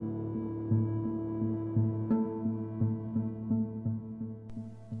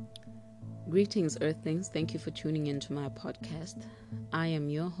Greetings, Earthlings. Thank you for tuning into my podcast. I am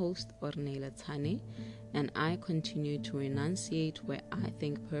your host, Ornella Tane, and I continue to enunciate where I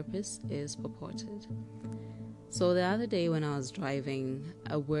think purpose is purported. So the other day when I was driving,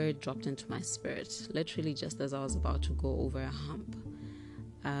 a word dropped into my spirit, literally just as I was about to go over a hump.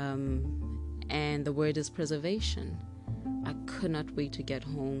 And the word is preservation. I could not wait to get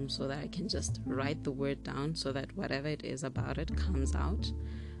home so that I can just write the word down so that whatever it is about it comes out.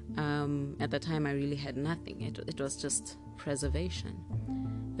 At the time, I really had nothing. It was just preservation.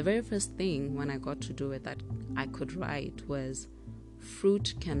 The very first thing when I got to do it that I could write was,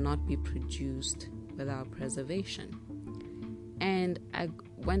 fruit cannot be produced without preservation. And I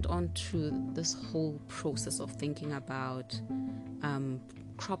went on to this whole process of thinking about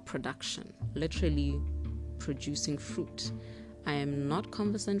crop production, literally producing fruit. I am not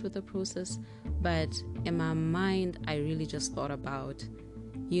conversant with the process, but in my mind, I really just thought about,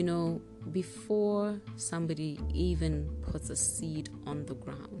 before somebody even puts a seed on the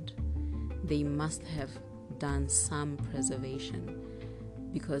ground, they must have done some preservation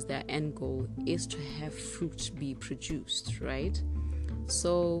because their end goal is to have fruit be produced, right?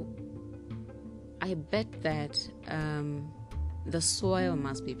 So I bet that the soil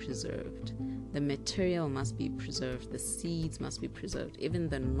must be preserved, the material must be preserved, the seeds must be preserved, even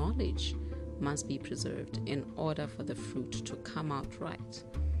the knowledge must be preserved in order for the fruit to come out right.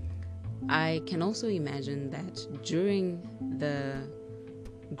 I can also imagine that during the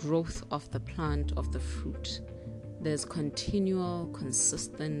growth of the plant, of the fruit, there's continual,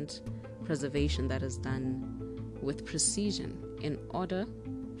 consistent preservation that is done with precision in order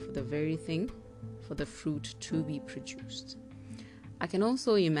for the very thing, for the fruit to be produced. I can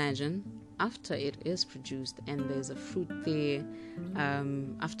also imagine after it is produced and there's a fruit there,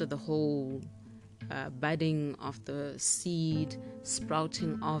 after the whole budding of the seed,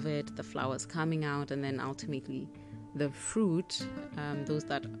 sprouting of it, the flowers coming out, and then ultimately the fruit, those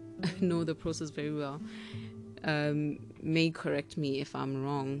that know the process very well may correct me if I'm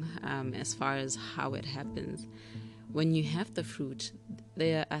wrong as far as how it happens. When you have the fruit,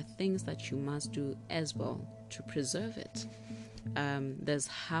 there are things that you must do as well to preserve it. There's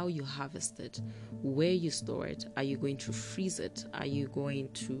how you harvest it, where you store it. Are you going to freeze it? Are you going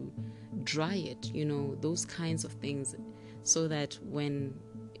to dry it? Those kinds of things, so that when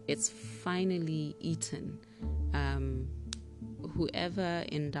it's finally eaten, whoever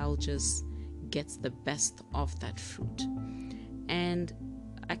indulges gets the best of that fruit. And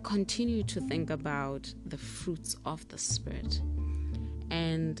I continue to think about the fruits of the Spirit.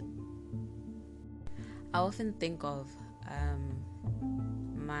 And I often think of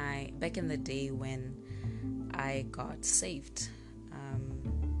back in the day when I got saved,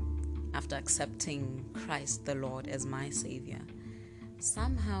 after accepting Christ the Lord as my Savior.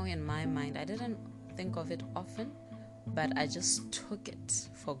 Somehow in my mind, I didn't think of it often, but I just took it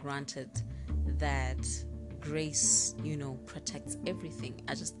for granted that grace, protects everything.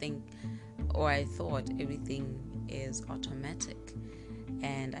 I thought everything is automatic.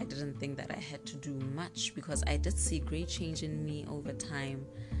 And I didn't think that I had to do much, because I did see great change in me over time,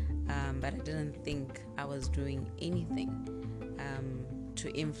 but I didn't think I was doing anything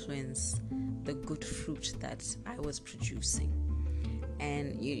to influence the good fruit that I was producing.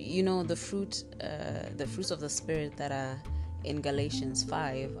 And the fruits of the Spirit that are in Galatians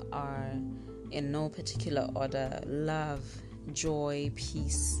 5 are in no particular order: love, joy,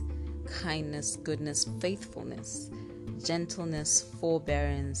 peace, kindness, goodness, faithfulness, gentleness,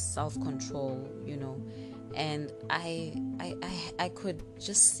 forbearance, self-control, and I could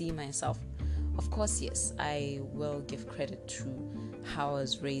just see myself. Of course, yes, I will give credit to how I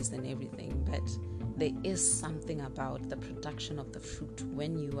was raised and everything, but there is something about the production of the fruit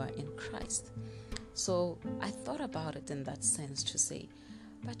when you are in Christ. So I thought about it in that sense to say,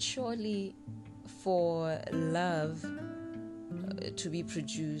 but surely for love to be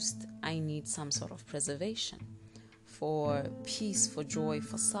produced, I need some sort of preservation. For peace, for joy,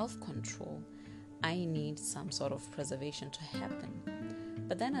 for self-control, I need some sort of preservation to happen.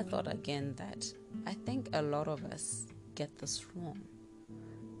 But then I thought again that I think a lot of us get this wrong.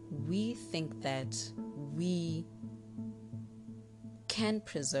 We think that we can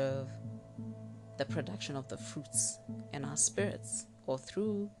preserve the production of the fruits in our spirits or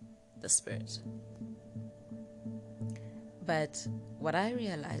through the Spirit. But what I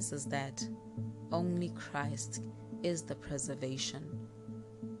realize is that only Christ is the preservation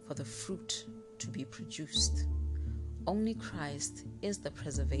for the fruit to be produced. Only Christ is the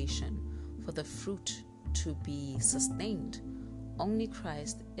preservation for the fruit to be sustained. Only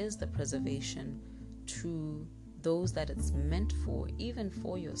Christ is the preservation to those that it's meant for, even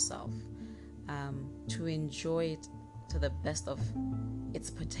for yourself. to enjoy it to the best of its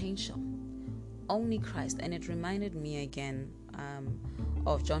potential. Only Christ. And it reminded me again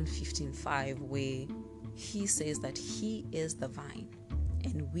of John 15:5, where he says that he is the vine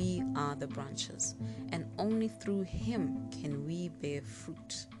and we are the branches, and only through him can we bear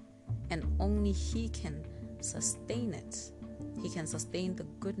fruit, and only he can sustain it. He can sustain the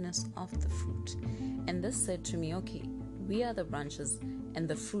goodness of the fruit. And this said to me, okay, we are the branches and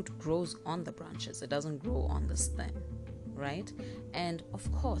the fruit grows on the branches. It doesn't grow on the stem, right? And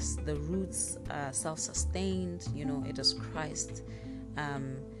of course, the roots are self-sustained. It is Christ.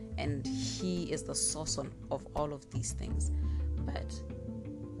 And he is the source of all of these things. But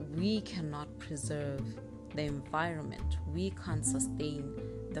we cannot preserve the environment. We can't sustain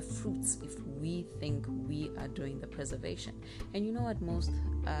the fruits if we think we are doing the preservation. And you know what most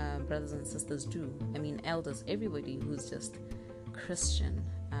brothers and sisters do? Elders, everybody who's just Christian.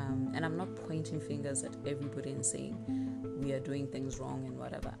 And I'm not pointing fingers at everybody and saying we are doing things wrong and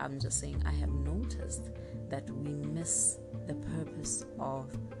whatever. I'm just saying I have noticed that we miss the purpose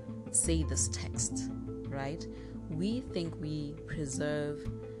of, say, this text, right? We think we preserve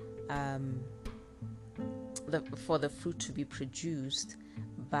for the fruit to be produced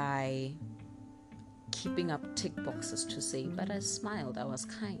by keeping up tick boxes to say, but I smiled, I was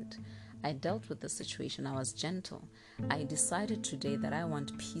kind, I dealt with the situation, I was gentle, I decided today that I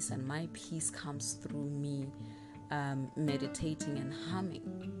want peace, and my peace comes through me meditating and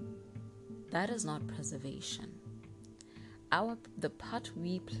humming. That is not preservation. The part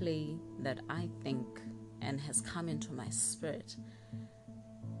we play that I think and has come into my spirit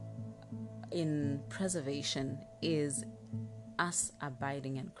in preservation is us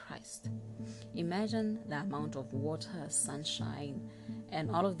abiding in Christ. Imagine the amount of water, sunshine,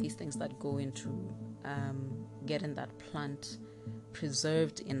 and all of these things that go into getting that plant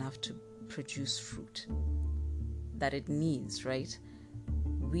preserved enough to produce fruit that it needs, right?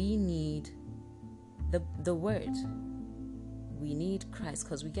 We need the word. We need Christ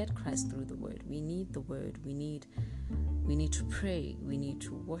because we get Christ through the word. We need the word. We need to pray. We need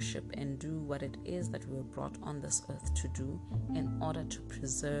to worship and do what it is that we were brought on this earth to do in order to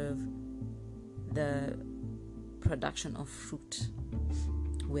preserve the production of fruit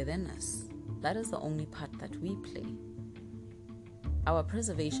within us. That is the only part that we play. Our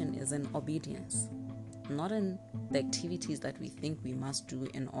preservation is in obedience, not in the activities that we think we must do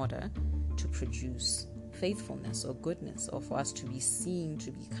in order to produce faithfulness or goodness, or for us to be seen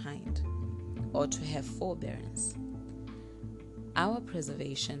to be kind or to have forbearance. Our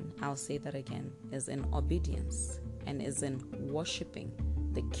preservation, I'll say that again, is in obedience and is in worshiping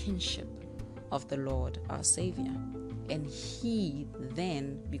the kinship of the Lord our Savior. And He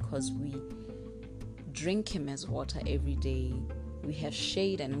then, because we drink Him as water every day, we have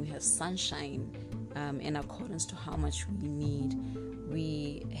shade and we have sunshine in accordance to how much we need.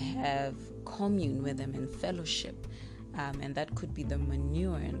 We have commune with Him and fellowship, and that could be the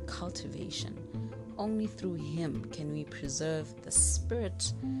manure and cultivation. Only through Him can we preserve the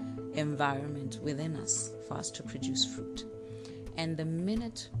spirit environment within us for us to produce fruit. And the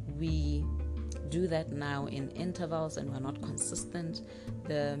minute we do that now in intervals and we're not consistent,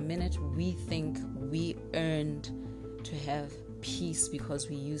 the minute we think we earned to have peace because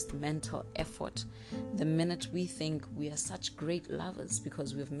we used mental effort, the minute we think we are such great lovers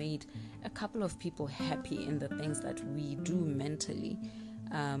because we've made a couple of people happy in the things that we do mentally,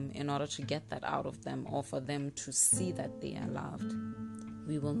 in order to get that out of them or for them to see that they are loved,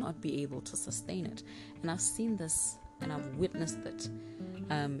 we will not be able to sustain it. And I've seen this and I've witnessed it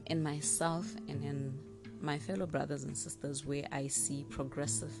in myself and in my fellow brothers and sisters, where I see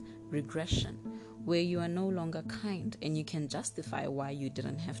progressive regression, where you are no longer kind and you can justify why you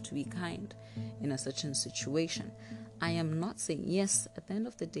didn't have to be kind in a certain situation. I am not saying, yes, at the end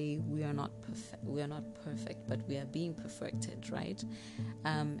of the day, we are not perfect, but we are being perfected, right?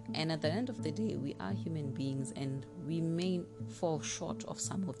 And at the end of the day, we are human beings and we may fall short of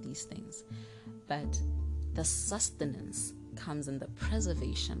some of these things. But the sustenance comes in the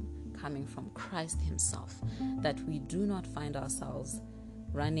preservation coming from Christ Himself, that we do not find ourselves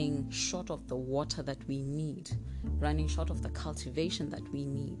running short of the water that we need, running short of the cultivation that we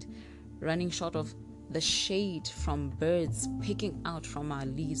need, running short of the shade from birds picking out from our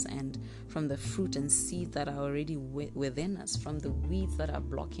leaves and from the fruit and seeds that are already within us, from the weeds that are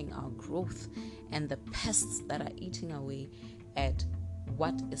blocking our growth and the pests that are eating away at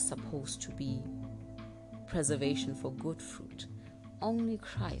what is supposed to be preservation for good fruit. Only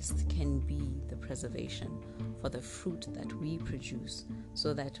Christ can be the preservation for the fruit that we produce,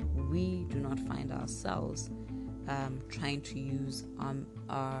 so that we do not find ourselves trying to use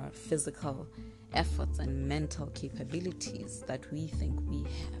our physical efforts and mental capabilities that we think we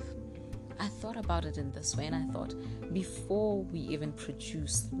have. I thought about it in this way, and I thought, before we even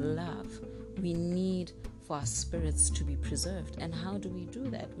produce love, we need for our spirits to be preserved. And how do we do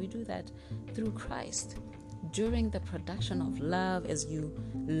that? We do that through Christ. During the production of love, as you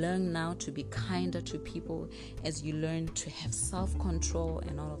learn now to be kinder to people, as you learn to have self-control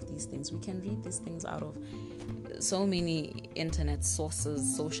and all of these things, we can read these things out of so many internet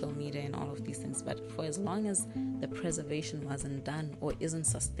sources, social media, and all of these things. But for as long as the preservation wasn't done or isn't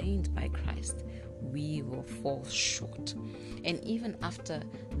sustained by Christ, we will fall short. And even after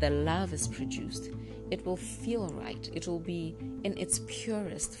the love is produced, it will feel right. It will be in its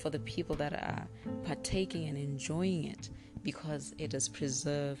purest for the people that are partaking and enjoying it, because it is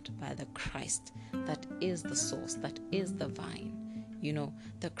preserved by the Christ that is the source, that is the vine.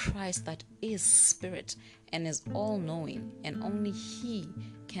 The Christ that is spirit and is all-knowing, and only He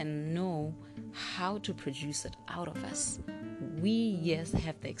can know how to produce it out of us. We, yes,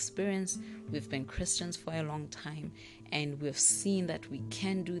 have the experience. We've been Christians for a long time, and we've seen that we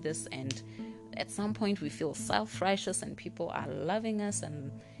can do this, and at some point we feel self-righteous and people are loving us,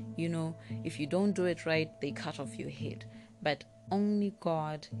 and if you don't do it right, they cut off your head. But only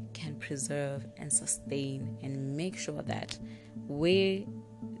God can preserve and sustain and make sure that where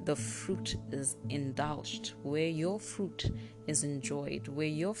the fruit is indulged, where your fruit is enjoyed, where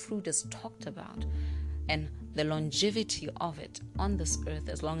your fruit is talked about, and the longevity of it on this earth,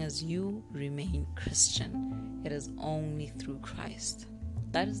 as long as you remain Christian, it is only through Christ.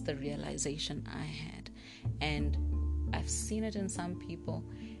 That is the realization I had, and I've seen it in some people.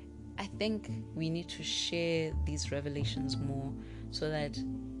 I think we need to share these revelations more so that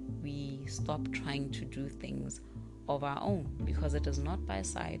we stop trying to do things of our own, because it is not by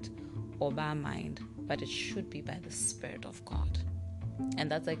sight or by mind, but it should be by the Spirit of God.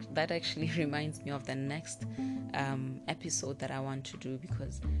 And that actually reminds me of the next episode that I want to do,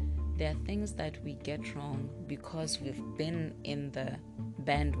 because there are things that we get wrong because we've been in the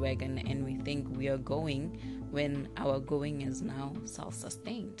bandwagon and we think we are going when our going is now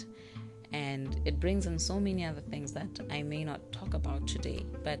self-sustained. And it brings in so many other things that I may not talk about today,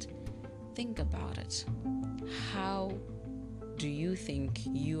 but think about it. How do you think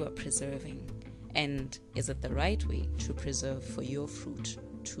you are preserving? And is it the right way to preserve for your fruit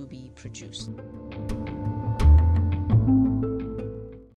to be produced?